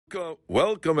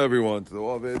Welcome everyone to the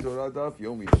Oavei Torah Daf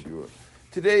Yomi Shiur.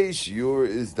 Today's Shiur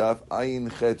is Daf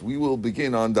Ayin Chet. We will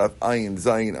begin on Daf Ayin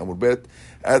Zayin Amud Bet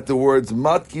at the words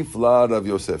Matkif La Rav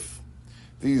Yosef.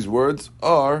 These words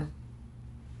are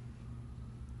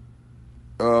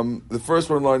the first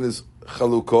one line is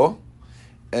Chaluko,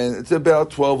 and it's about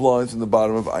 12 lines in the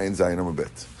bottom of Ayin Zayin Amud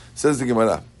Bet. Says the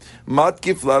Gemara,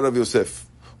 Matkif La Rav Yosef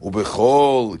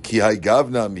Ubechol Ki Hay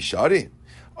Gavna Mishari.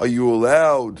 Are you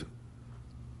allowed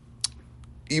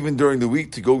even during the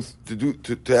week to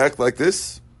act like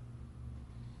this?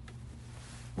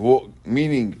 Well,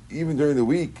 meaning, even during the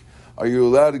week, are you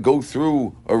allowed to go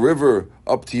through a river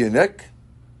up to your neck?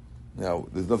 Now,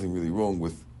 there's nothing really wrong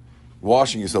with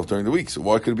washing yourself during the week, so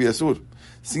why could it be asur?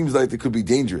 Seems like it could be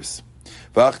dangerous.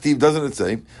 V'achtiv, doesn't it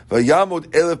say?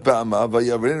 V'yamod elef ba'ama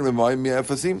v'yavrein b'mayim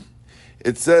mi'afasim.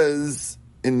 It says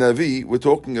in Navi, we're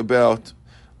talking about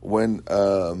when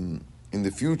in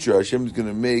the future, Hashem is going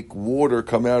to make water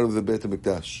come out of the Beit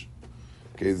HaMikdash.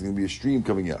 Okay, there's going to be a stream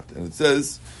coming out. And it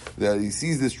says that he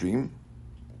sees the stream,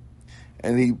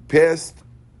 and he passed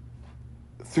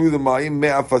through the Mayim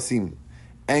Me'afasim,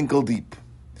 ankle deep.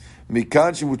 From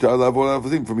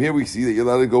here we see that you're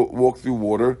allowed to go walk through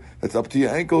water that's up to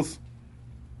your ankles.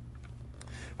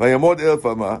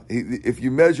 If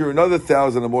you measure another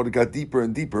 1,000 amot, it got deeper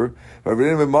and deeper.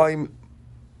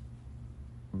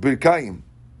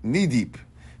 Knee deep.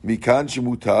 Mikan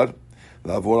shemutar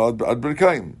lavor ad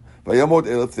berkaim. Vayamot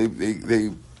elef. They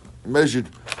measured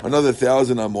another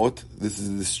 1,000 amot. This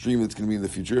is the stream that's going to be in the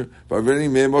future.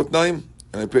 Vayaveni me'amot naim,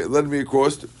 and I led me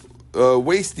across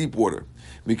waist deep water.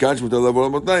 Mikan shemutar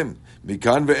lavor ad naim.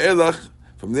 Mikan ve'elach.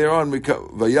 From there on,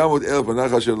 vayamot elef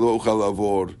anachas shelo uchal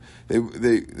lavor.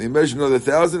 They measured another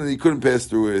 1,000, and he couldn't pass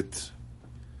through it.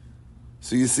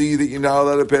 So you see that you're not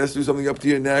allowed to pass through something up to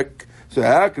your neck. So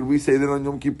how could we say that on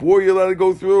Yom Kippur you're allowed to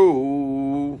go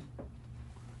through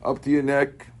up to your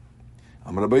neck?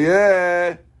 Amar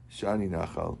Abaye, Shani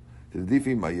Nachal.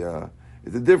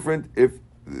 It's a different if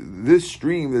this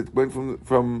stream that went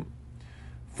from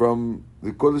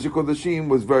the Kodesh HaKodeshim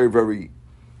was very, very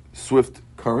swift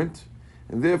current,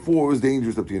 and therefore it was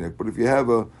dangerous up to your neck. But if you have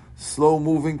a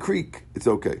slow-moving creek, it's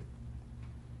okay.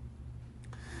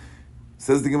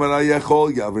 Says the Gemara,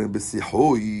 Yachol Yavrin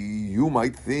B'Sihoy. You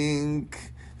might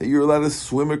think that you're allowed to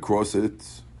swim across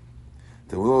it.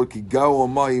 It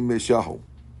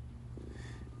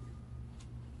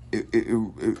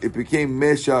became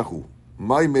Meshahu.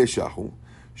 My Meshahu.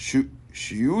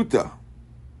 Shiuta.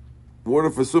 Water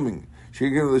for swimming.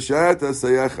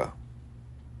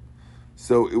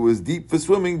 So it was deep for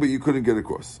swimming, but you couldn't get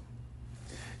across.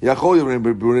 You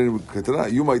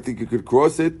might think you could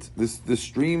cross it, this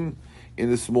stream, in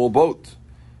a small boat.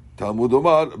 Talmud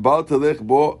Omar, Bal Telech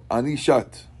Bo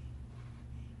Anishat.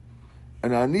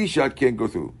 An Anishat can't go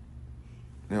through.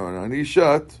 Now, an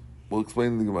Anishat, we'll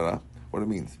explain in the Gemara what it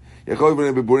means.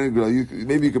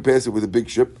 Maybe you could pass it with a big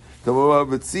ship.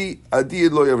 Even at sea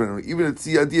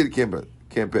Adiyad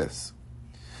can't pass.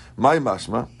 My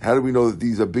mashma, how do we know that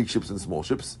these are big ships and small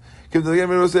ships? Don't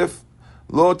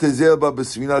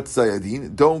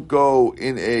go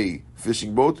in a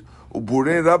fishing boat.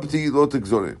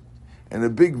 And a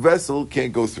big vessel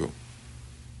can't go through.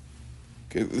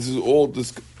 Okay, this is all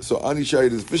this. So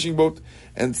Anishayit is a fishing boat,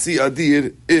 and Si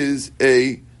Adir is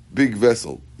a big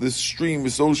vessel. This stream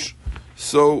is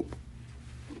so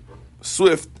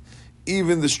swift,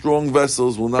 even the strong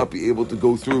vessels will not be able to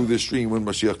go through this stream when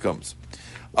Mashiach comes.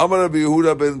 Amar Rabbi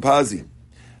Yehuda ben Pazi,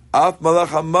 Af malach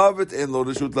hamavet en lo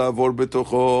reshut la'avor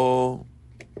betocho.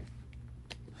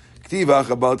 Ktivach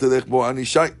abal telech bo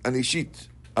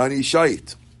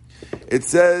anishayit. It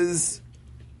says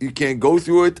you can't go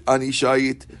through it.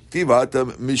 Anishayit.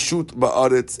 Ktivatam mishut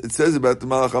ba'aretz. It says about the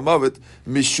malach hamavet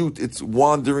mishut. It's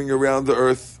wandering around the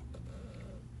earth,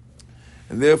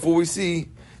 and therefore we see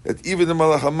that even the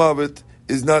malach hamavet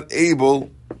is not able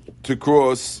to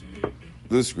cross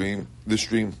the stream.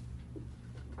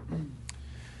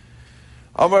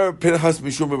 Amar Pinchas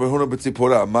Mishum B'Huna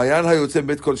B'Tzipora Mayan Hayotzem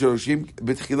Bet Kol Shoroshim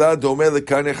B'Tchila Domeh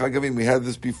LeKarnei Chagavim. We had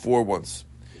this before once.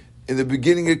 In the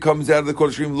beginning, it comes out of the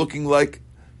Kodeshim looking like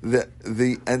the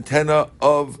antenna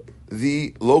of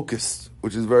the locust,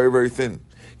 which is very, very thin.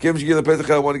 When it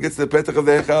gets to the Petach of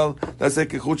the Echal, that's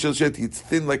like a Chut Shel Sheti. It's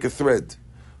thin like a thread.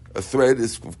 A thread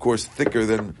is, of course, thicker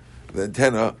than the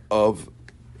antenna of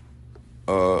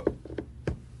a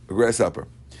grasshopper.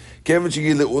 Once it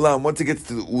gets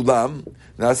to the ulam,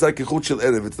 now it's like a chut shel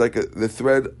erev. It's like the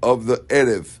thread of the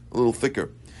erev, a little thicker.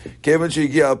 It's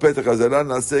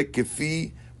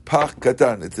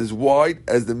as wide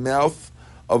as the mouth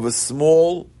of a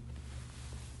small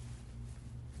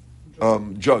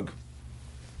jug.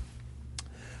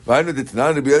 If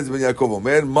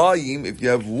you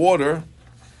have water,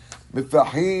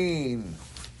 mifahin,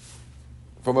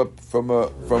 from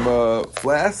a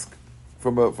flask,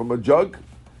 from a jug,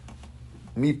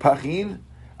 mipachin,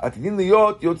 atidin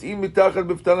liyot yotzim mitachad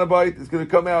b'ftan habayit. It's going to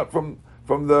come out from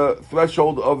the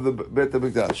threshold of the Beit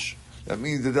HaMikdash. That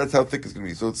means that's how thick it's going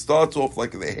to be. So it starts off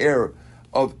like the hair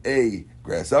of a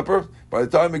grasshopper. By the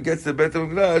time it gets to Beit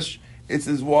HaMikdash, it's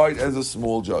as wide as a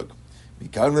small jug.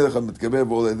 And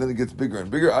then it gets bigger and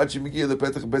bigger till it gets to the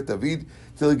Petach Bet David.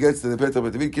 It's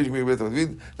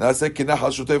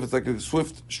like a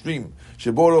swift stream.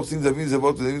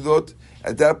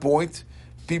 At that point,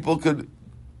 people could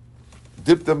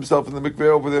dip themselves in the mikveh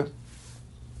over there.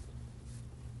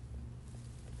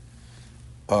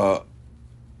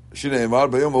 You see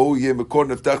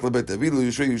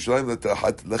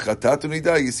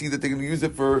that they're going to use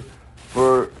it for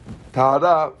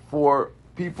tahara for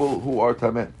people who are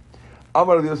tameh.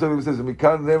 Amar Rav Yosef says, if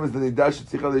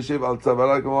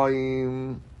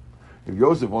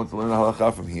Yosef wants to learn a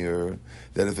halacha from here,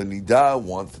 that if a nida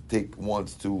wants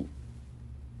to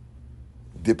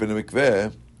dip in a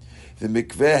mikveh, the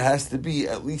mikveh has to be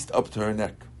at least up to her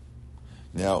neck.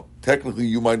 Now, technically,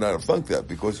 you might not have thunk that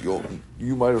because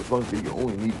you might have thunk that you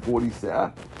only need 40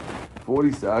 sa'ah.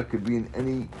 40 sa'ah could be in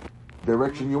any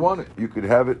direction you want it. You could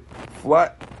have it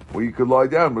flat, or you could lie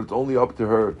down, but it's only up to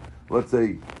her, let's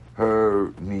say,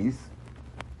 her knees.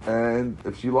 And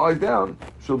if she lies down,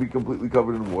 she'll be completely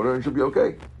covered in water and she'll be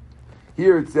okay.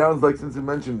 Here, it sounds like, since it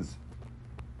mentions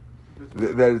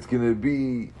that it's going to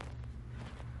be,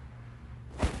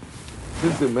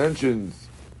 since it mentions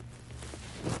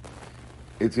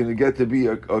it's going to get to be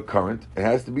a current, it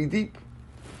has to be deep.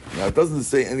 Now, it doesn't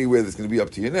say anywhere that's going to be up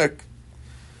to your neck,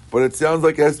 but it sounds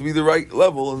like it has to be the right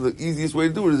level, and the easiest way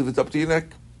to do it is if it's up to your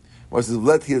neck. When it says,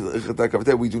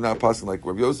 we do not pass like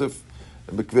Rav Yosef,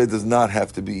 the mikveh does not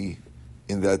have to be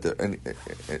in that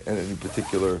any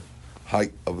particular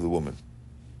height of the woman.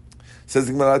 Says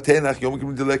the Gemara,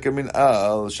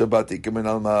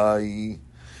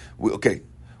 okay,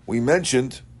 we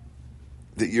mentioned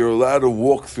that you're allowed to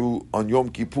walk through on Yom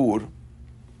Kippur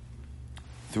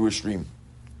through a stream,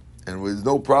 and with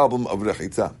no problem of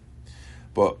rechitza.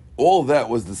 But all that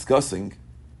was discussing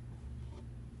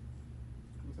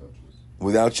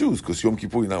without shoes, because Yom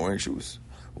Kippur you're not wearing shoes.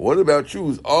 What about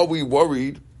shoes? Are we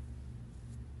worried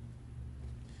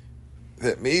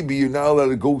that maybe you're not allowed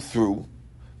to go through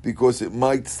because it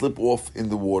might slip off in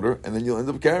the water and then you'll end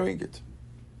up carrying it?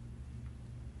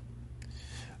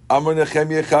 Amar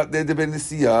Nechemia Chatne de Ben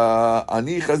Nisia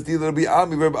Ani Chazdi Rabbi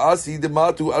Ami Rabbi Asi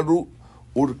Dematu Aru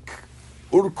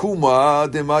Urkuma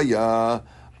Demaya.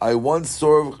 I once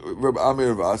saw Rabbi Ami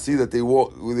Rabbi Asi that they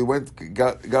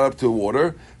got up to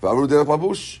water V'Aru Derech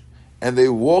Malbush, and they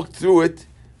walked through it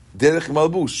Derech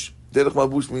Malbush. Derech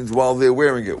Malbush means while they're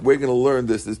wearing it. We're going to learn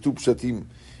this. There's two pshatim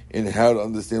in how to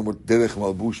understand what Derech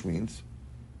Malbush means.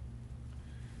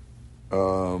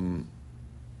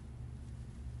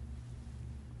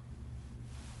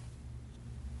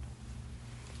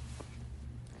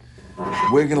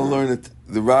 We're going to learn it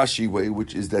the Rashi way,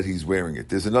 which is that he's wearing it.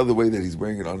 There's another way that he's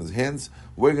wearing it on his hands.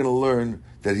 We're going to learn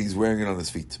that he's wearing it on his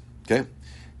feet. Okay?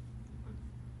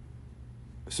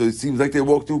 So it seems like they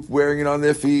walked through wearing it on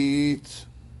their feet.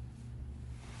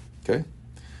 Okay?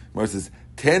 Mar says,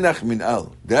 Tenach min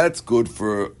al. That's good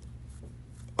for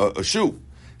a shoe.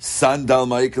 Sandal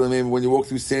ma'ikalamim. When you walk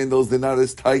through sandals, they're not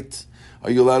as tight.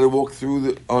 Are you allowed to walk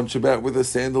through on Shabbat with a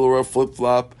sandal or a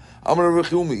flip-flop? I saw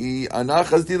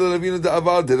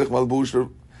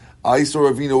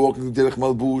Ravina walking through Derech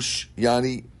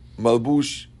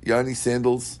Malbush, Yani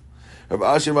sandals. Rav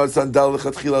Ashi had sandal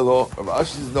lechatchila lo. Rav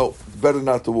Ashi says no, it's better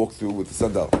not to walk through with the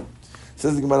sandal.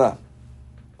 Says the Gemara.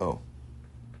 You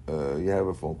have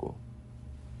a phone call.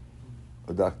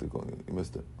 A doctor calling you. You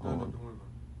missed it. Hold on.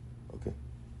 Okay.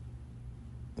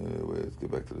 Wait, let's get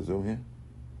back to the Zoom here.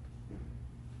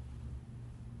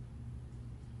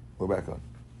 We're back on.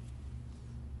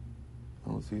 I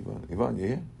don't see Ivan. Ivan, you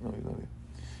here? No, he's not here.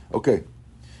 Okay.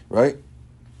 Right?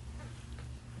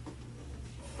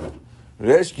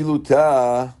 Resh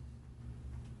Giluta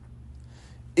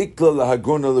Ikla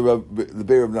lahagona the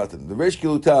Bear of Natan. The Resh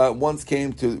Giluta once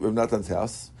came to Rav Natan's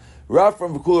house.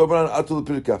 Rafram v'kul Rabbanan atul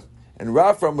pirka. And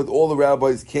Rafram with all the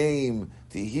rabbis came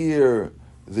to hear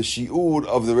the shi'ur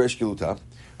of the Resh Giluta.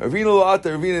 Ravina lo'ata,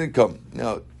 Ravina didn't come.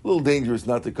 Now, a little dangerous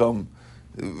not to come.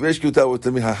 Resh Giluta was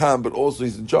Tamid Haham, but also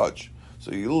he's in charge.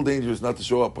 So you're a little dangerous not to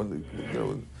show up when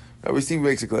every team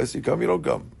makes a class. You come, you don't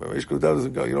come. Resh Giluta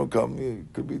doesn't come, you don't come.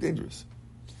 It could be dangerous.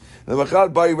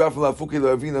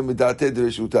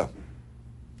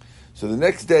 So So the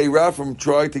next day, Rafram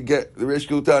tried to get the Reish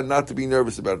Kiluta not to be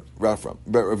nervous about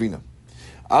Ravina.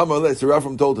 Amaleh, so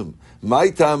Rafram told him,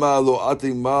 "Ma'itama lo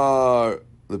atimar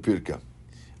lepirka."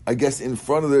 I guess in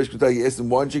front of the Reish Kiluta, he asked him,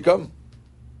 "Why don't you come?"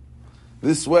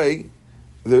 This way,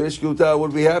 the Reish Kiluta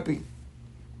would be happy.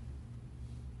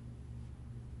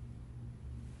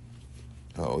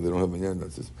 Oh, they don't have minyan.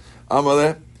 That says,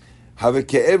 Amaleh, have a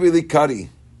ke'evi likari.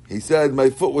 He said,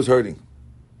 my foot was hurting.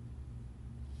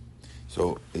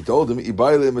 So he told him,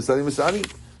 Ibayle Masani Masani,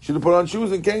 should have put on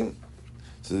shoes and came.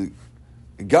 So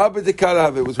Gabe de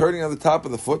Karav, it was hurting on the top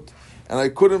of the foot, and I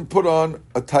couldn't put on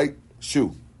a tight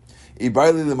shoe.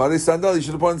 Ibayle Lemare Sandal, he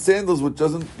should have put on sandals which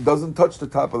doesn't touch the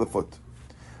top of the foot.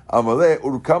 Amaleh,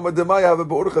 Urukama Demaya have a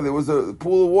Beurcha, there was a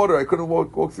pool of water, I couldn't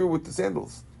walk through with the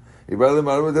sandals. Ibayle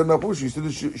Lemare Mapush, you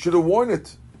should have worn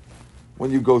it when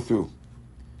you go through.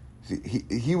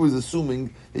 He was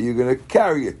assuming that you're going to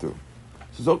carry it through.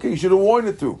 So it's okay, you should have worn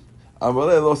it through. Don't you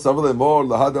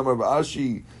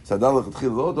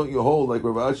hold like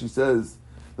Rav Ashi says,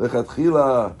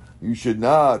 you should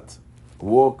not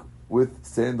walk with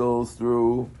sandals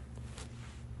through.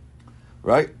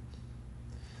 Right?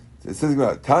 It says,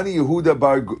 Tani Yehuda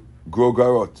bar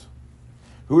Grogarot.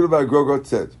 Yehuda bar Grogarot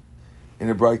said in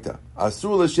a Braita,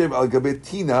 Asur l'shev al gabe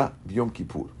tina b'yom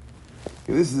kippur.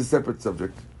 Okay, this is a separate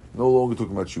subject. No longer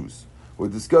talking about shoes. We're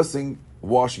discussing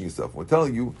washing yourself. We're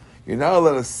telling you, you're not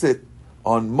allowed to sit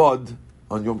on mud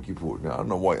on Yom Kippur. Now, I don't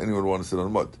know why anyone would want to sit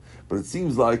on mud, but it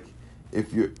seems like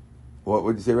if you're... What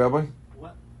would you say, Rabbi?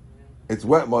 Wet. It's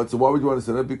wet mud, so why would you want to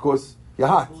sit on it? Because you're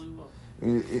hot.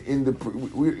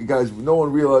 Guys, no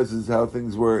one realizes how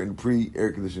things were in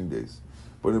pre-air conditioning days.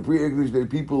 But in pre-air conditioning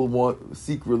days, people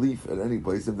seek relief at any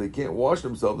place. If they can't wash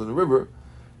themselves in the river,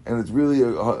 and it's really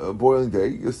a boiling day,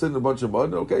 you'll sit in a bunch of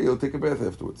mud, okay, you'll take a bath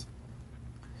afterwards.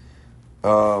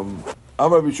 Amar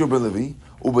Bishur ben Levi,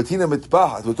 Ubatina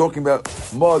mitpahat, we're talking about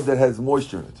mud that has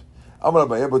moisture in it. Amar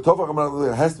Abaye, but Tofach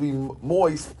it has to be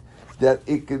moist that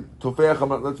it could,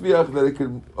 that it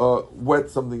could wet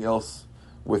something else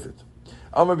with it.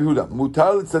 Amar Bihuda,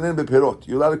 Mutal Tzanen beperot,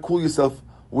 you're allowed to cool yourself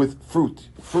with fruit.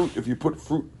 Fruit, if you put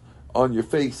fruit on your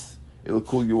face, it'll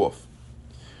cool you off.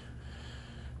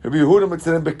 Rabbi Yehuda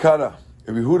Mitzanen bekara.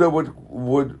 Rabbi Yehuda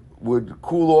would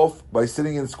cool off by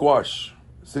sitting in squash,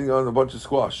 sitting on a bunch of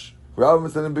squash. Rabbi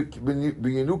Mitzanen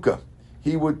beyenuka.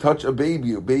 He would touch a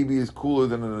baby. A baby is cooler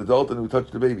than an adult, and he would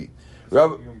touch the baby.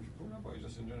 Talk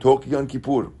Yom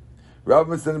Kippur.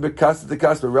 Rabbi Mitzanen bekasa de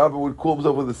kasper. Rabbi would cool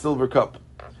himself with a silver cup.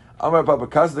 Amar Papa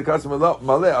kasa de kasper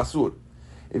maleh asur.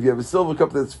 If you have a silver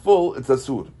cup that's full, it's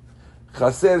asur.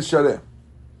 Chaser shareh.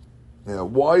 Now,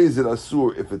 why is it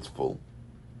asur if it's full?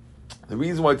 The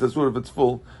reason why it's asur if it's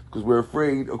full, because we're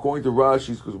afraid, according to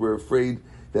Rashi, because we're afraid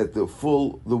that the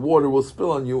water will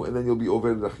spill on you and then you'll be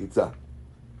over the chitza.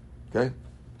 Okay?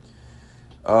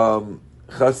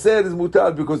 Chaser is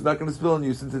mutad because it's not going to spill on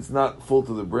you since it's not full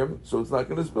to the brim, so it's not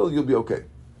going to spill, you'll be okay.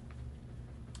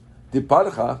 The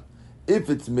parcha, if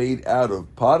it's made out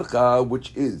of parcha,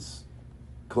 which is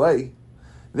clay,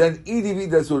 then EDV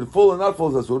dasur, full and not full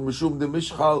is asur, mishum de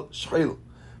mishchal shchil,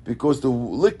 because the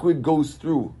liquid goes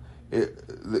through. If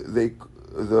you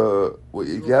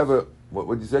have a what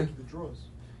did you say? The drawers.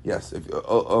 Yes, if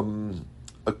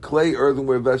a clay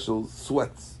earthenware vessel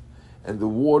sweats, and the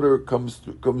water comes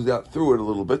out through it a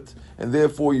little bit, and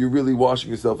therefore you're really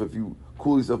washing yourself if you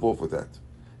cool yourself off with that,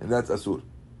 and that's asur.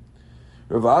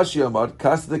 Rav Ashi Amar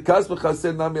kas de kas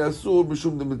b'chaser nami asur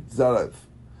mishum de mitzarav.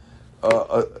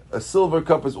 A silver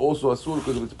cup is also asur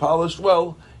because if it's polished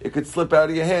well, it could slip out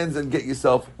of your hands and get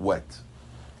yourself wet.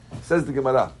 Says the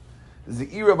Gemara.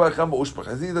 Zeir bar Chama ushpach.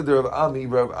 Azida de Rav Ami,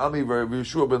 Rav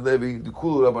Yeshua ben Levi, the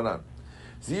Kulu Rabbanan.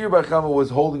 Zeir bar Chama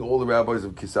was holding all the rabbis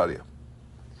of Kisaria.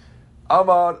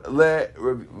 Amar le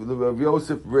Rav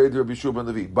Yosef read Rav Yeshua ben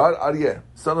Levi. Bar Aryeh,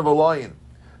 son of a lion.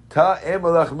 Ta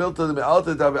emelach milta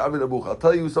me'alta ta ve'avid abuch. I'll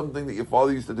tell you something that your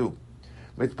father used to do.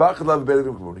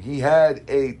 He had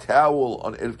a towel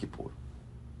on Erev Kippur.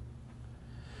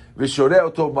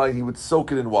 He would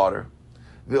soak it in water.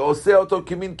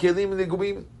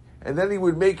 And then he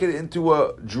would make it into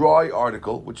a dry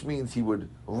article, which means he would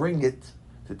wring it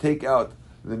to take out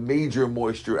the major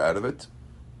moisture out of it.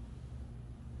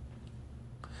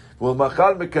 Then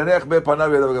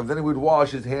he would wash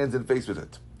his hands and face with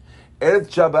it. Erev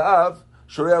Shabbat,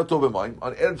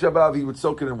 on Erev Shabbat, he would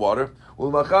soak it in water,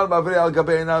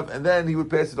 and then he would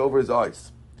pass it over his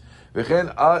eyes.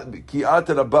 Mari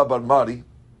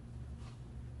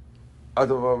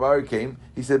came,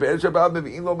 he said, they would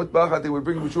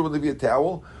bring B'shuv and Levi a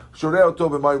towel,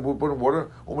 would put in water,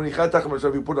 he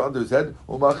put it under his head,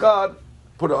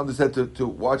 put it under his head to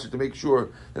watch it, to make sure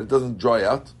that it doesn't dry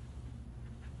out.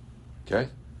 Okay?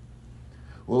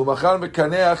 He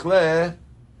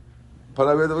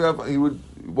would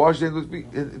wash his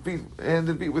hands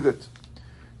and feet with it.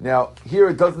 Now, here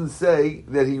it doesn't say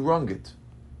that he wrung it.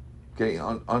 Okay,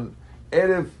 on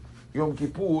Erev Yom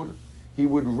Kippur, he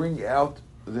would wring out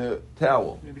the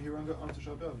towel. Maybe he wrung it onto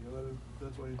Shabbat.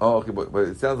 That's why. Oh, okay, but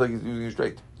it sounds like he's using it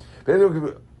straight. Right?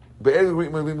 You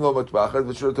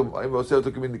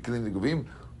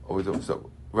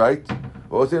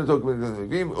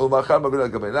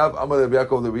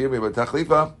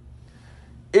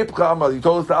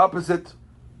told us the opposite.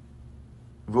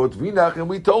 And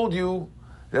we told you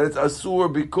that it's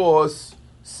asur because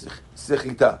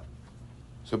sechita.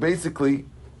 So basically,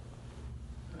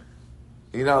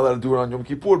 you're not allowed to do it on Yom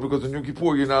Kippur because on Yom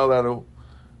Kippur you're not allowed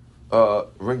to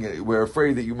ring it. We're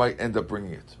afraid that you might end up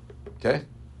bringing it. Okay?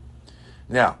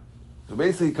 Now, so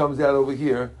basically it comes out over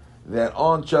here that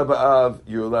on Shabbat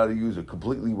you're allowed to use a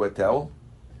completely wet towel,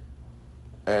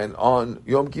 and on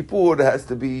Yom Kippur it has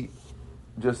to be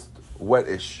just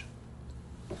wet-ish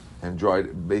and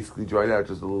basically dried out,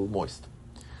 just a little moist.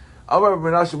 Amar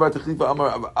Menashe bar Techlifa,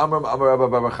 Amar Rabba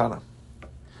bar Chana.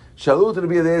 Shalu to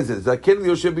Rabbi Eliezer, Zaken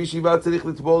Yosef b'yeshiva tzarich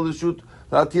litbol l'shut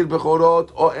la'atir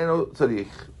bechorot o eno tzarich.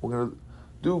 We're going to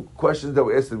do questions that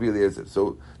were asked to Rabbi Eliezer.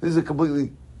 So this is a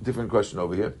completely different question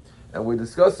over here, and we're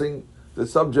discussing the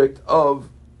subject of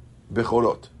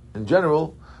bechorot. In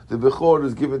general, the bechor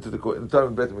is given to the Kohen. In the time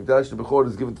of Beit HaMikdash, the bechor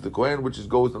is given to the Kohen, which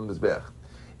goes on the Mizbeach.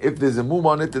 If there's a mum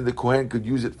on it, then the Kohen could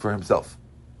use it for himself.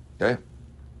 Okay?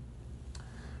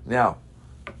 Now,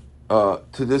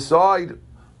 to decide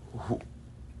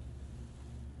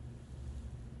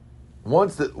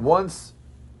once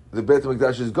the Beit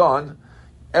HaMikdash is gone,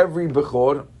 every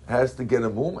bechor has to get a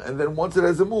mum, and then once it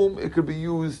has a mum, it could be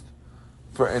used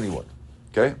for anyone.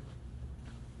 Okay?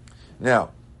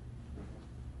 Now,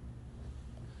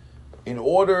 in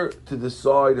order to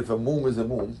decide if a mum is a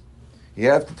mum, you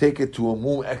have to take it to a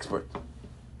mum expert.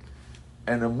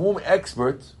 And a mum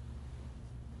expert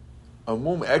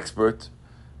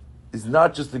is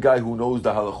not just the guy who knows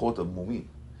the halachot of mumim.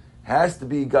 Has to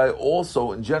be a guy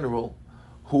also in general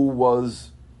who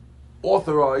was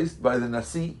authorized by the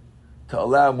Nasi to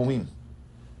allow mumim.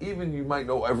 Even you might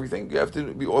know everything, you have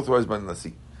to be authorized by the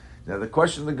Nasi. Now the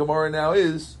question of the Gemara now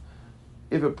is,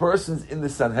 if a person's in the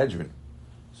Sanhedrin,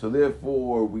 so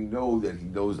therefore we know that he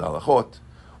knows the halachot,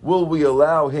 will we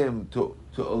allow him to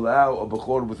allow a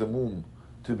bechor with a mum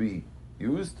to be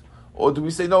used? Or do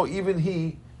we say, no, even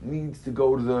he needs to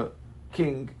go to the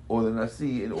king or the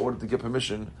Nasi in order to get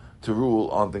permission to rule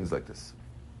on things like this?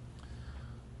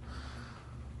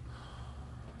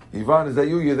 Ivan, is that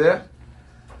you? You there?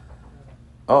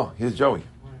 Oh, here's Joey.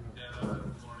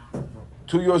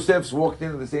 Two Yosefs walked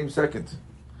in the same second.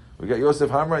 We got Yosef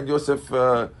Hamra and Yosef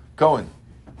Cohen.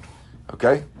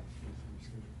 Okay?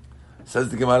 Says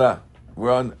the Gemara.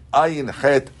 We're on Ayin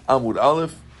Chet Amud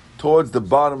Aleph, towards the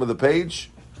bottom of the page,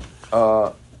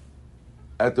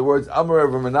 at the words Amar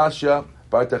Rav Menashe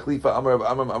bar Techlifa Amar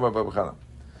Bar Chana.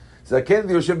 Zaken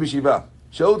v'yoshev b'shiva.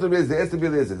 Shalut Rabbi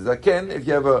Eliezer. Zaken, if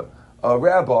you have a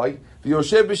rabbi,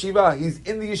 v'yoshev b'shiva, he's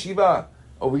in the yeshiva.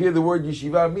 Over here, the word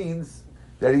yeshiva means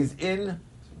that he's in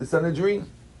the Sanhedrin.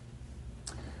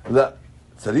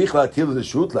 Tzarich la'atir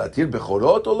l'shut la'atir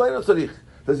bechorot or lo tzarich?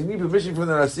 Does he need permission from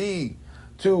the Nasi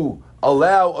to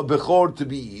allow a bechor to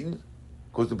be eaten?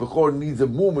 Because the bechor needs a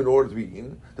mum in order to be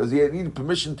eaten. Does he need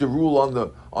permission to rule on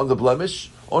the blemish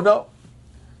or no?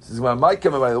 This is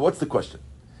what's the question?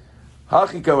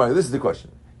 This is the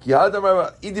question. Like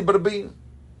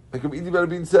Idi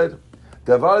Barabin said,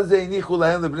 they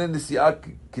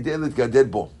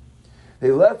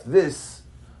left this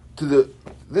to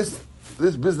this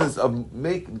business of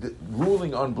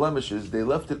ruling on blemishes. They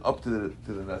left it up to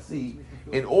the Nasi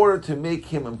in order to make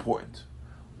him important.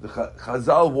 The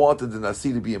Chazal wanted the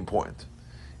Nasi to be important.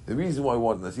 The reason why I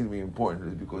wanted the Nasi to be important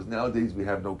is because nowadays we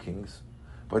have no kings,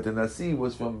 but the Nasi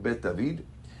was from Bet David,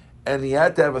 and he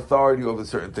had to have authority over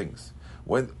certain things.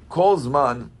 When Kol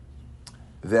Zman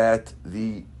that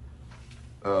the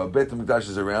Bet HaMikdash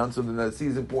is around, so the Nasi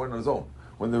is important on his own.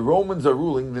 When the Romans are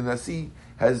ruling, the Nasi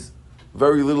has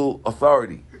very little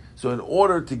authority. So in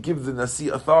order to give the Nasi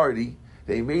authority,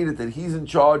 they made it that he's in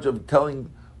charge of telling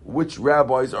which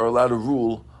rabbis are allowed to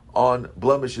rule on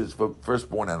blemishes for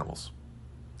firstborn animals.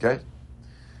 Okay?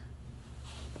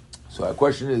 So our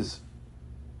question is,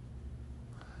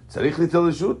 tzarich litel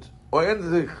l'shut or en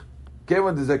tzarich?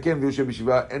 Kevan dezaken v'yoshev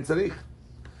b'shiva en tzarich?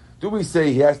 Do we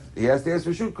say he has to ask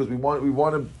for shut because we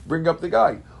want to bring up the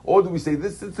guy, or do we say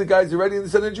this since the guy's already in the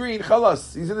Sanhedrin,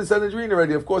 chalas, he's in the Sanhedrin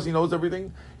already? Of course, he knows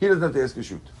everything. He doesn't have to ask for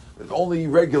shut. Only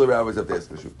regular rabbis have to ask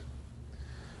for shut.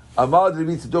 Amad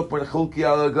Rabbi Tzadok ben Chulki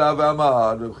al Aglav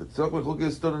Amad. Rabbi Tzadok ben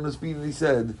Chulki stood on his feet and he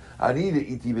said, "Ani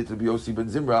iti v'et Rabbi Yossi ben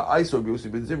Zimra. I saw Rabbi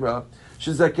Yossi ben Zimra.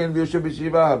 Shezaken v'yoshev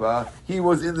b'shiva haba. He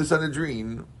was in the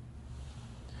Sanhedrin.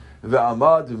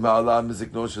 Ve'amad v'ma'ala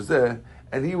mizikno shazeh,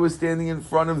 and he was standing in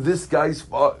front of this guy's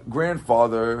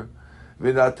grandfather.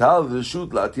 V'natal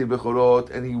v'shut la'atir bechorot,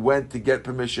 and he went to get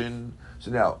permission.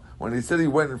 So now, when he said he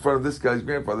went in front of this guy's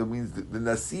grandfather, it means the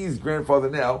Nasi's grandfather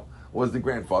now was the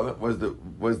grandfather, was the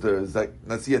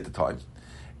Nasi at the time.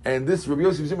 And this Rabbi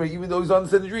Yosef Zimri, even though he's on the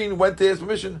Sanhedrin, went to ask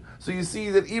permission. So you see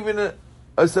that even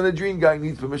a Sanhedrin guy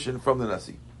needs permission from the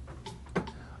Nasi.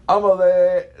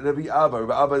 Amale Rabbi Abba.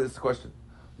 Rabbi Abba, this is the question.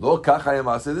 Lo kacha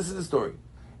yamase, this is the story.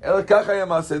 El kacha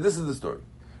yamase, this is the story.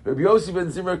 Rabbi Yosef ben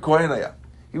Zimri Kohenaya.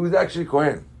 He was actually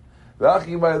Kohen.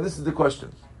 This is the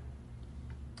question.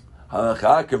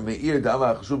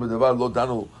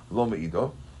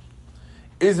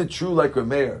 Is it true, like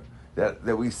Rameir,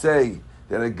 that we say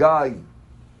that a guy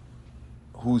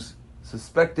who's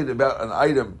suspected about an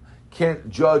item can't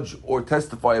judge or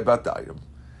testify about the item?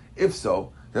 If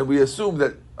so, then we assume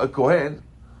that a Kohen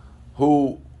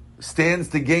who stands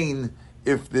to gain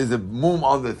if there's a mum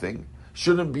on the thing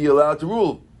shouldn't be allowed to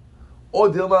rule. Or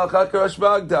Dilma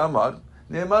Rashbag Damar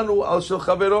Ne'emanu al shel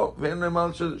chavero ve'en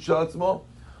ne'eman shel atzmo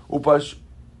upash.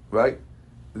 Right?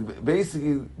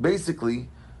 Basically,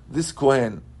 this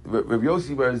Kohen, Rabbi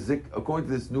Yossi bar Zik, according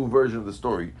to this new version of the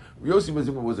story, Rabbi Yossi bar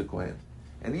Zimra was a Kohen,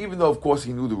 and even though, of course,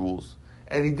 he knew the rules,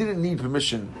 and he didn't need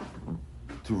permission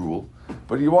to rule,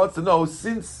 but he wants to know,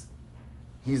 since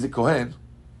he's a Kohen,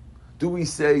 do we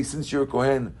say, since you're a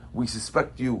Kohen, we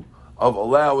suspect you of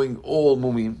allowing all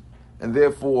mumim, and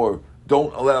therefore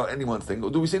don't allow anyone's thing?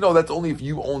 Or do we say, no, that's only if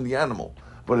you own the animal,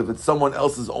 but if it's someone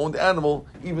else's owned animal,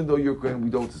 even though you're a Kohen, we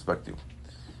don't suspect you?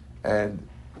 And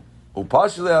we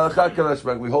hold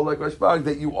like Rashbag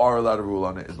that you are allowed to rule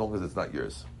on it as long as it's not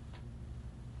yours.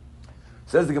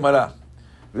 Says the Gemara.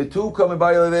 V'tu coming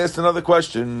by, they asked another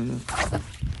question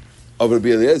of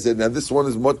Rabbi Eliezer. Now this one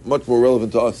is much more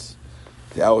relevant to us,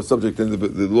 to our subject in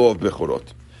the law of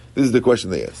Bechorot. This is the question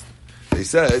they asked. They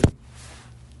said,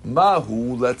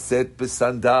 Mahu latzet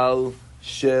besandal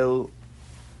shel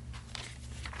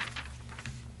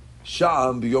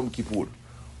Sham b'Yom Kippur.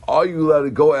 Are you allowed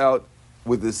to go out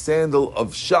with the sandal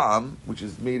of Sham, which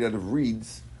is made out of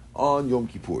reeds, on Yom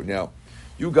Kippur? Now,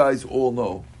 you guys all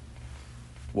know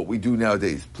what we do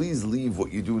nowadays. Please leave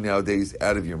what you do nowadays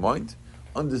out of your mind.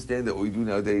 Understand that what we do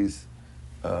nowadays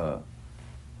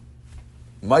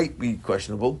might be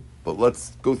questionable, but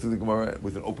let's go through the Gemara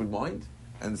with an open mind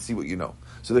and see what you know.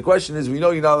 So the question is, we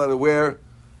know you're not allowed to wear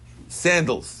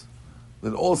sandals,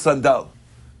 then all sandal.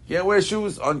 You can't wear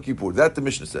shoes on Kippur. That the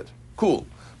Mishnah said. Cool.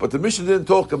 But the Mishnah didn't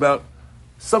talk about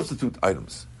substitute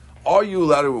items. Are you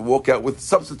allowed to walk out with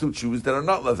substitute shoes that are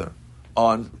not leather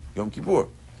on Yom Kippur?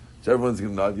 So everyone's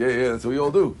going to nod, yeah, that's what we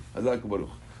all do. Hazak Baruch.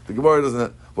 The Gemara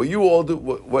doesn't. What you all do,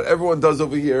 what everyone does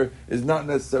over here, is not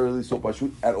necessarily so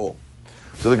pashut at all.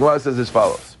 So the Gemara says as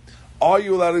follows: are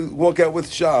you allowed to walk out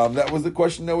with sham? That was the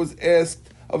question that was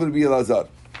asked of Rabbi Elazar.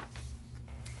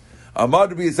 Amar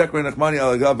Rabbi Yisakar Nachmani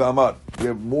Alagav Amar. We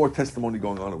have more testimony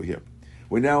going on over here.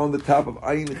 We're now on the top of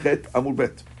Ayin Chet Amud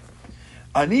Bet.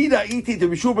 Ani ra'iti to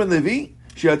Rishur ben Levi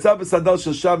she'yatza b'sandal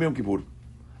shel Sham Yom Kippur.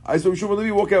 I saw Rishur ben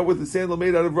Levi walk out with a sandal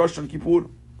made out of rush on Kippur.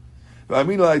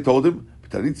 I told him,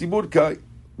 B'tarit Tzibur kai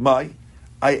mai.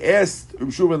 I asked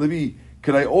Rishur ben Levi,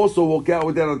 can I also walk out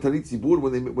with that on Tarit Tzibur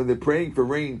when they're praying for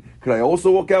rain? Can I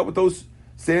also walk out with those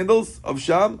sandals of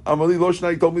Sham? Amali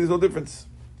Loshna, he told me there's no difference.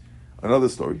 Another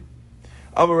story.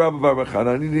 Amar Rabba Bar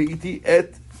Bachana, Ani ra'iti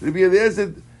et Rabbi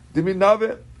Eliezer Dimin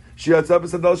Nave, שיצא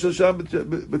בסנדל של שם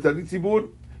בתענית ציבור,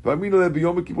 ואמין עליו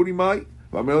ביום הכיפורים מאי,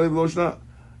 ואמר עליו לא שנה.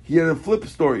 He had a flip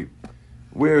story,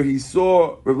 where he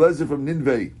saw Rav Lezer from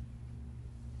Ninveh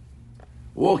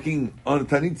walking on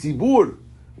Tanit Tzibur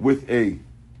with a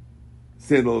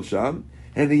sandal of Sham,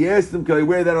 and he asked him, can I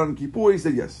wear that on Kippur? He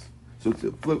said yes. So it's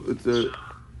a flip,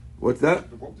 what's that?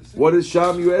 What is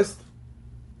Sham, you asked?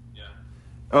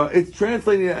 Yeah. It's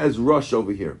translated as rush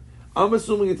over here. I'm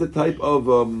assuming it's a type of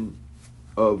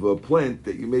a plant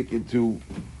that you make into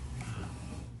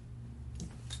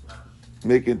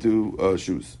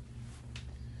shoes.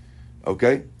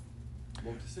 Okay.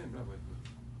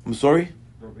 I'm sorry.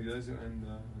 It's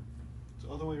the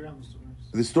other way around.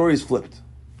 The story is flipped.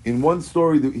 In one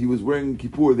story, he was wearing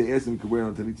Kippur. They asked him if he could wear it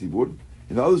on Tanit Tzibur.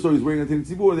 In the other story, he's wearing it on Tanit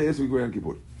Tzibur. They asked him if he could wear it on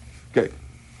Kippur. Okay.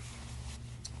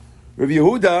 Rav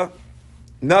Yehuda,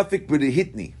 Nafik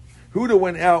b'dehitni. Huda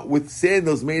went out with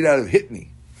sandals made out of hitni.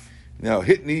 Now,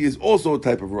 hitni is also a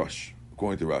type of rush,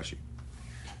 according to Rashi.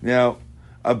 Now,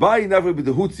 Abayi nafik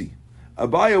b'dehutzi.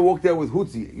 Abaya walked out with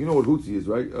hutzi. You know what hutzi is,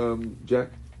 right, Jack?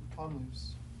 Palm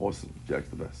leaves. Awesome. Jack's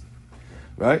the best.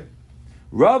 Right?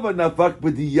 Rava nafak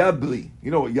b'di yabli.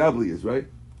 You know what yabli is, right?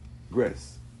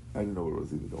 Grass. I didn't know what it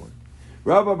was either, don't worry.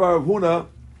 Rava bar Rav Huna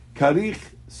karich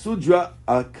sudra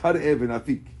al kar'eh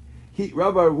v'nafik.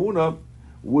 Rava Rav Huna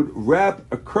would wrap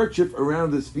a kerchief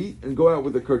around his feet and go out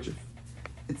with a kerchief.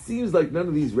 It seems like none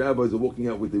of these rabbis are walking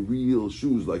out with the real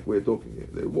shoes like we're talking here.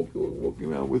 They're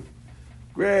walking around with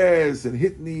grass and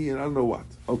hitney and I don't know what.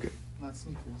 Okay. Not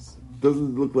sneakers.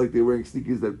 Doesn't look like they're wearing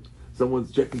sneakers that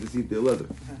someone's checking to see if they're leather.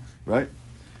 Right?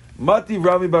 Mati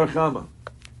Rami Bar Chama.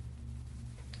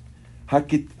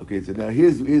 Okay, so now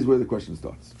here's where the question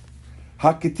starts.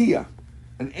 Haketia,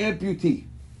 an amputee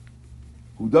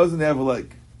who doesn't have a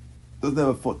leg, doesn't have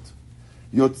a foot.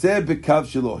 Yotzeh bekav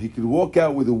shelo. He could walk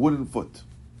out with a wooden foot.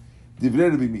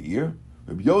 Divrei Rabbi Meir,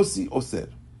 Rabbi Yossi Oser.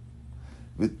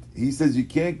 But he says you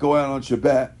can't go out on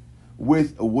Shabbat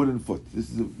with a wooden foot.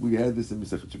 We had this in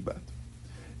Masechet Shabbat.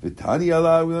 V'tani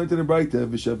Allah, we learned in the Braita,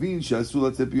 v'shavin she'asu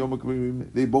latzeh b'yom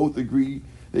ha'kippurim. They both agree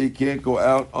that you can't go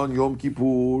out on Yom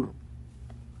Kippur.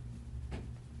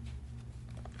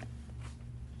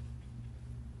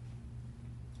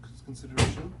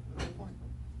 Consideration at that point.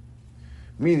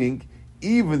 Meaning,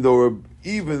 even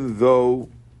though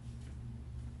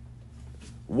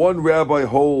one rabbi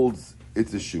holds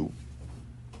it's a shoe,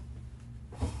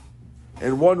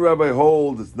 and one rabbi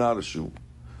holds it's not a shoe,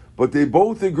 but they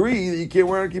both agree that you can't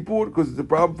wear it on Kippur because it's a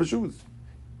problem for shoes.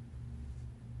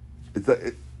 It's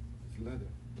leather,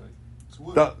 right? It's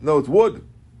wood. No, it's wood. So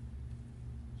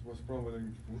what's the problem with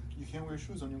Yom Kippur? You can't wear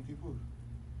shoes on Yom Kippur.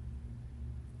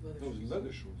 Those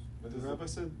leather shoes. But the rabbi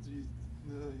said in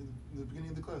the beginning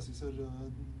of the class, he said,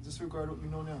 disregard what you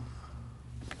know now.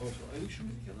 Oh, so any shoes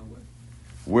you cannot wear?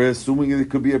 We're assuming it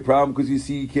could be a problem because you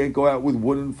see you can't go out with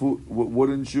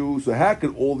wooden shoes. So how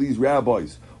could all these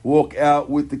rabbis walk out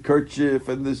with the kerchief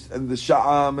and the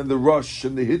sha'am and the rush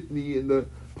and the hitni and the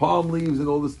palm leaves and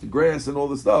all this the grass and all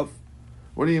the stuff?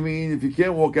 What do you mean if you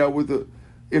can't walk out with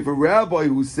if a rabbi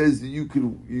who says that you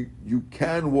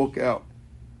can walk out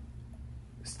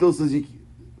still says you?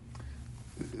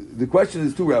 The question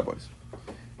is two rabbis.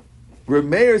 Reb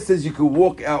Meir says you could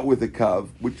walk out with a kav,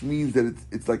 which means that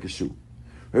it's like a shoe.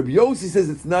 Reb Yossi says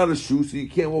it's not a shoe, so you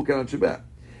can't walk out on Shabbat.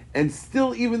 And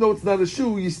still, even though it's not a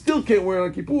shoe, you still can't wear it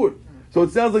on Kippur. So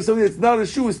it sounds like something that's not a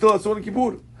shoe is still asur on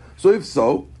Kippur. So if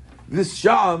so, this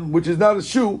sham, which is not a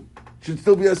shoe, should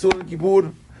still be asur on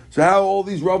Kippur. So how are all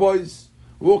these rabbis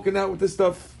walking out with this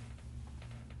stuff?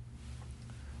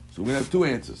 So we're going to have two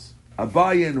answers.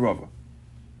 Abaya and Rava.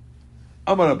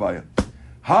 Amar Abaya.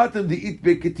 Hatem de'it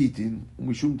beketitin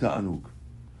umishum ta'anug.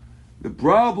 The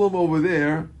problem over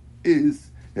there is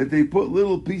that they put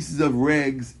little pieces of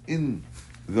rags in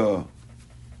the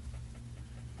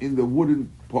wooden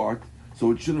part,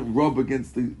 so it shouldn't rub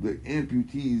against the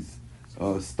amputee's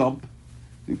stump.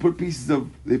 They put pieces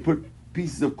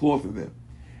of cloth in there,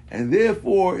 and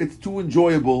therefore it's too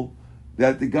enjoyable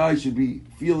that the guy should be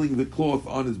feeling the cloth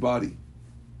on his body.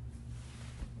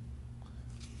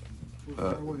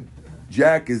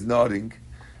 Jack is nodding.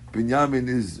 Binyamin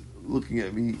is looking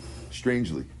at me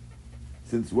strangely.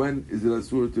 Since when is it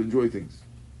asur to enjoy things?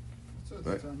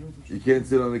 Right? You can't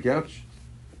sit on the couch?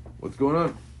 What's going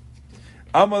on?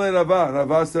 Amale Rava.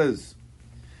 Rava says,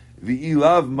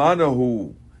 V'ilav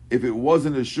manahu. If it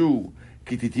wasn't a shoe,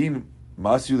 kititin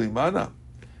masu mana.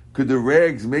 Could the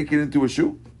rags make it into a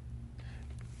shoe?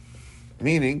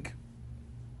 Meaning,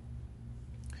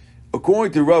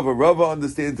 according to Rava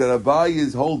understands that Abai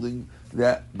is holding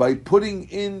that by putting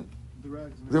in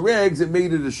the rags, it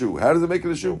made it a shoe. How does it make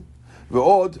it a shoe?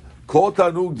 Ve'od kol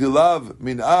tanug dilav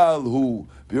min al hu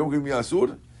b'yom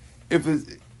yasur. If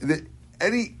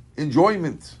any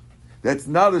enjoyment that's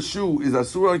not a shoe is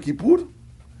asur on Kippur,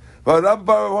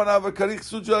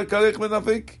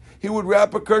 he would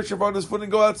wrap a kerchief on his foot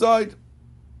and go outside.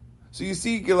 So you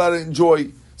see, you're allowed to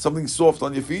enjoy something soft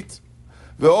on your feet.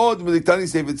 Ve'od mediktani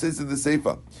seif, it says in the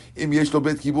seifa, im yesh lo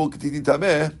bet kibul ketitin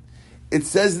tameh. It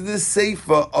says in the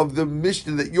seifa of the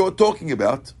Mishnah that you're talking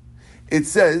about, it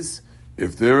says,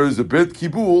 if there is a bet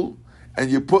kibul,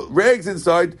 and you put rags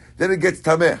inside, then it gets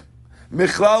tameh.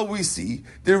 Michlal, we see,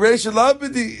 the reish alav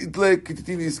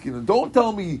ketitin iskina. Don't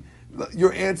tell me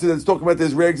your answer that's talking about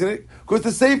there's rags in it, because the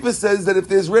seifa says that if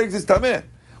there's rags, it's tameh,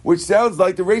 which sounds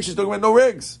like the reish is talking about no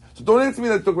rags. So don't answer me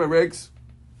that it's talking about rags.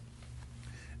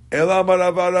 Elam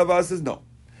Rava says no.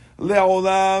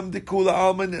 Le'olam dekula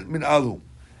alman min alhu.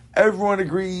 Everyone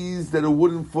agrees that a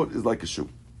wooden foot is like a shoe.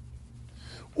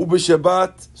 Uba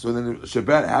Shabbat. So then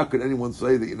Shabbat, how could anyone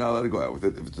say that you're not allowed to go out with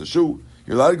it? If it's a shoe,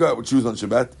 you're allowed to go out with shoes on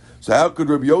Shabbat. So how could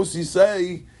Rabbi Yossi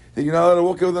say that you're not allowed to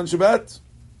walk out on Shabbat.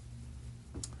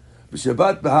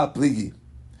 B'Shabbat b'ha pligi.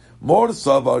 More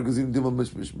savar gazim dimel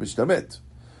mishtamet.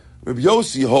 Rabbi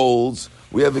Yossi holds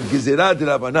we have a gezerah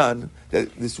d'Rabbanan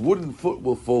that this wooden foot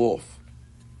will fall off,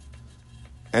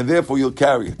 and therefore you'll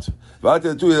carry it. More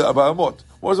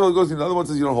savar goes in. The other one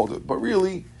says you don't hold it, but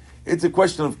really it's a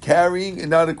question of carrying and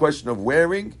not a question of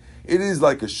wearing. It is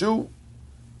like a shoe,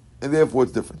 and therefore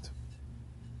it's different.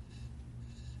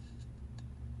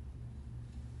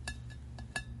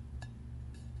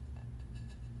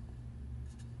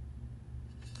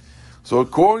 So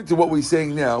according to what we're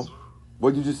saying now,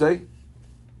 what did you just say?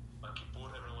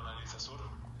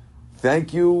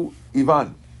 Thank you,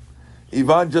 Ivan.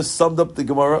 Ivan just summed up the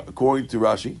Gemara according to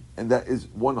Rashi, and that is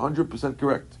 100%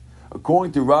 correct.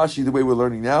 According to Rashi, the way we're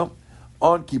learning now,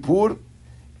 on Kippur,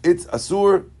 it's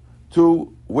asur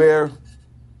to wear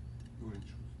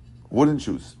wooden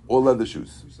shoes or leather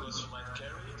shoes. Because you might carry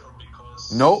it, or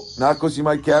because No, not because you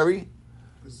might carry.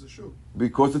 it's a shoe.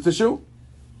 Because it's a shoe.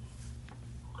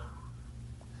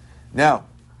 Now,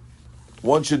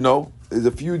 one should know, there's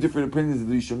a few different opinions of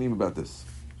the Rishonim about this.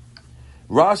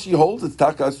 Rashi holds it's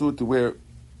taka asur to wear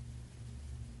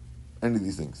any of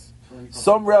these things.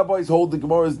 Some rabbis hold the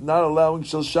Gemara is not allowing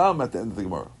shel sham at the end of the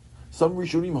Gemara. Some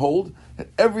Rishonim hold that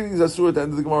everything is asur at the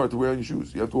end of the Gemara to wear on your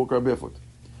shoes. You have to walk around barefoot.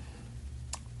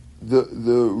 The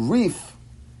Reef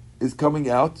is coming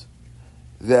out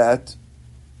that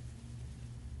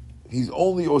he's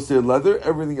only osir leather,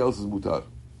 everything else is mutar.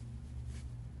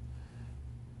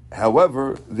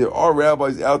 However, there are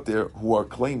rabbis out there who are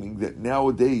claiming that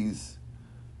nowadays,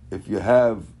 if you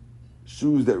have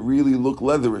shoes that really look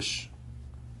leatherish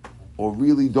or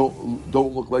really don't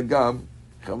look like gam,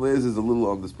 Chamlez is a little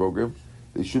on this program,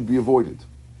 they should be avoided.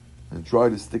 And try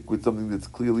to stick with something that's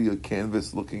clearly a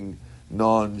canvas-looking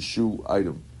non-shoe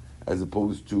item, as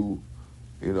opposed to,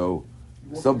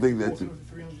 something that's... Walking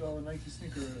with a $300 Nike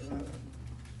sneaker,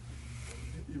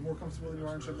 you're more comfortable than you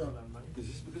are in Shabbat.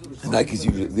 Nikes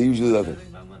usually leather.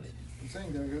 I'm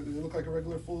saying they look like a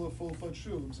regular full-fledged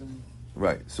shoe. I'm saying.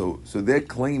 Right. So they're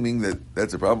claiming that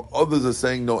that's a problem. Others are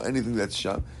saying no, anything that's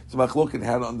sham. So machloket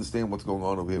how to understand what's going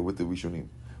on over here with the Rishonim.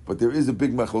 But there is a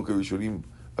big machloket Rishonim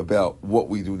about what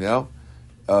we do now.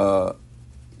 The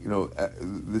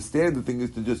standard thing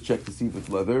is to just check to see if it's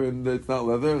leather, and it's not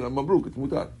leather. Mabruk, it's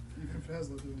mutar. Even if it has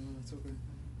leather, it's okay.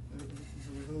 The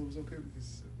hill was okay with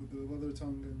the leather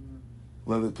tongue and.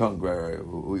 Leather tongue, right.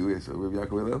 So Rabbi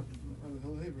Yaakov Hillel?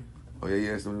 Oh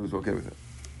yeah, somebody was okay with it.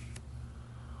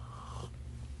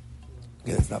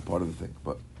 Yeah, it's not part of the thing,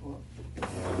 but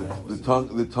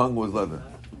the tongue was leather.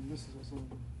 And this is also.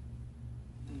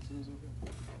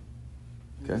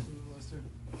 Okay.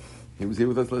 He was here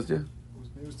with us last year?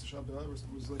 Maybe it was the Shabbat. It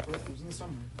was like it was in the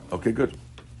summer. Okay, good.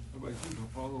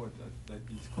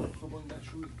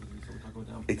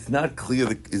 It's not clear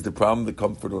is the problem the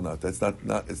comfort or not. That's not.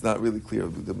 It's not really clear.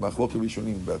 The machloket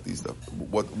Rishonim about these stuff.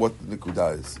 What the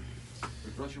nekuda is.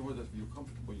 But Rashi word that you're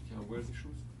comfortable, you can't wear the shoes.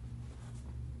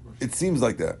 It seems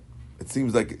like that. It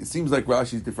seems like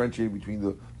Rashi is differentiating between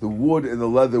the wood and the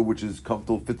leather, which is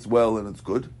comfortable, fits well, and it's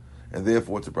good, and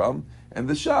therefore it's a problem. And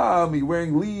the sham, you're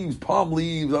wearing leaves, palm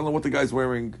leaves. I don't know what the guy's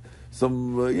wearing.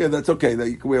 That's okay. That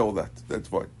you can wear all that. That's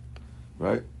fine,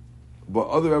 right? But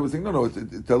other rabbis saying no. It's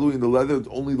talui in the leather. It's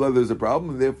only leather is a problem,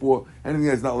 and therefore anything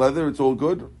that's not leather, it's all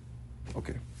good.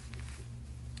 Okay.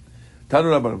 Tanu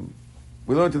Rabbanim.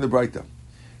 We learned in the Braita.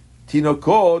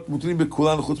 Tinokot mutrim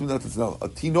bekulan chutz min hatznal. A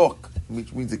tinok,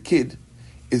 which means a kid,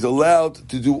 is allowed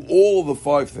to do all the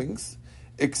 5 things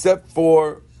except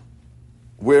for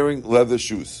wearing leather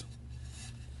shoes.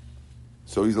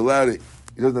 So he's allowed to.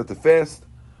 He doesn't have to fast.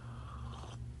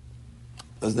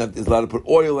 He's allowed to put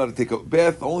oil. Allowed to take a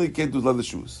bath. Only he can't do leather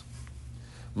shoes.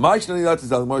 Gemara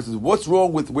says, what's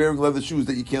wrong with wearing leather shoes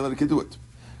that you can't let a kid do it?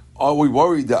 Are we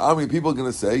worried that people are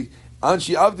going to say,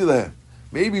 Anshi Avdilah?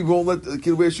 Maybe we won't let the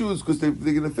kid wear shoes because they're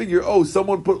going to figure,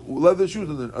 someone put leather shoes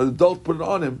on him. An adult put it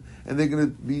on him, and they're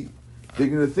going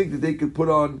to think that they could put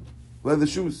on leather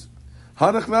shoes.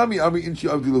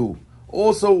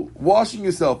 Also, washing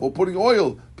yourself or putting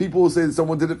oil, people will say that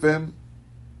someone did it for him.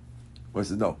 I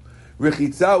said no.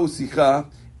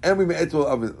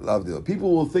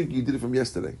 People will think you did it from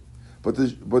yesterday, but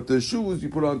the shoes you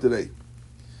put on today.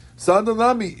 Maybe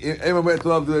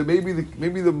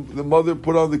the mother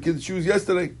put on the kid's shoes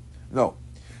yesterday. No.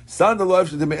 It's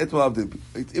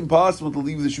impossible to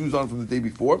leave the shoes on from the day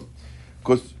before,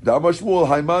 because if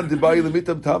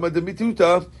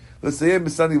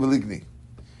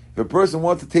a person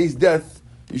wants to taste death,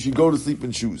 you should go to sleep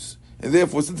in shoes. And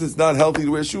therefore, since it's not healthy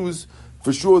to wear shoes,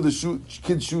 for sure the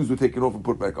kids' shoes were taken off and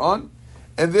put back on.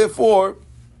 And therefore,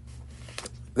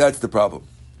 That's the problem.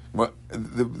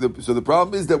 So the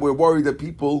problem is that we're worried that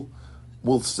people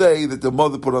will say that the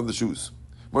mother put on the shoes.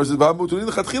 We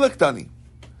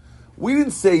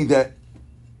didn't say that.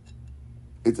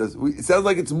 It sounds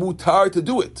like it's mutar to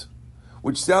do it,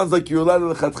 which sounds like you're allowed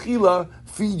to lechatchila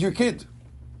feed your kid.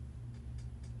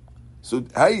 So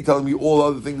how are you telling me all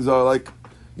other things are like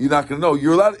you're not going to know?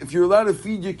 If you're allowed to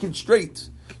feed your kid straight,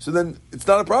 so then it's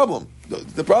not a problem.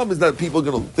 The problem is not people are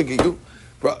going to think of you.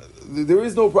 There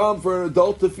is no problem for an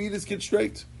adult to feed his kid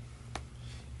straight.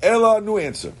 Ella, new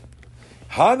answer.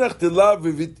 Hanach telav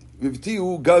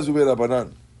vivtiu gazu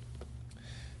v'rabanan.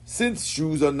 Since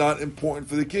shoes are not important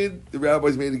for the kid, the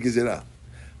rabbis made a gezerah.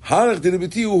 Hanach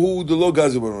telav hu the lo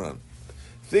gazu v'rabanan.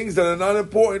 Things that are not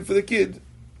important for the kid.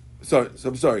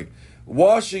 I'm sorry.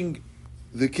 Washing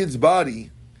the kid's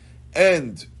body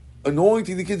and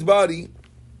anointing the kid's body,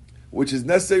 which is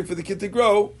necessary for the kid to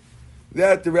grow,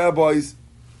 that the rabbis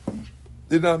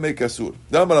did not make asur.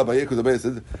 Because Abaye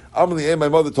said, my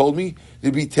mother told me,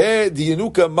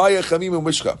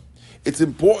 it's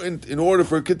important in order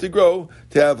for a kid to grow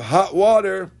to have hot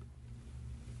water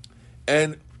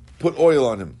and put oil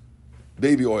on him,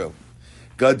 baby oil.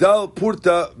 Gadal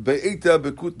purta be'eta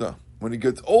bekutna. When he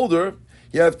gets older,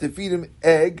 you have to feed him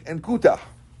egg and kutach.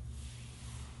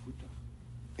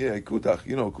 Yeah, kutach.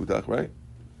 You know kutach, right?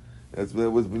 That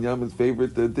was Binyamin's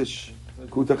favorite dish.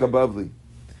 Kutach habavli.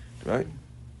 Right?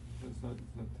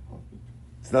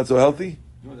 It's not so healthy?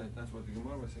 No, that's what the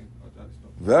Gemara was saying. That is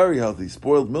not. Very healthy.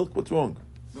 Spoiled milk? What's wrong?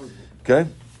 No. Okay?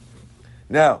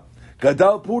 Now,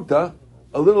 Gadal Purta,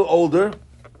 a little older,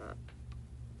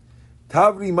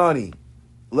 Tavri Mani,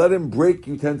 let him break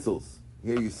utensils.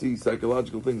 Here you see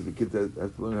psychological things. The kids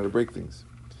have to learn how to break things.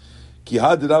 He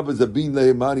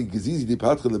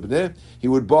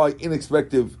would buy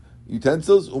inexpensive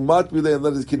utensils, and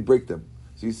let his kid break them.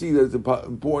 So you see that it's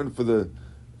important for the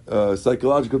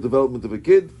psychological development of a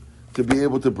kid to be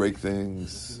able to break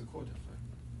things.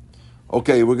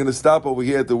 Okay, we're going to stop over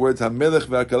here at the words HaMelech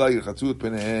ve'Hakala yirchatzu et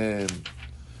penehem.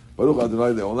 Baruch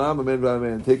Adonai le'olam, amen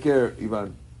ve'amen. Take care,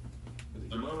 Ivan.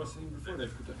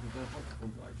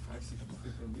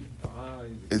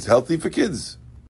 It's healthy for kids.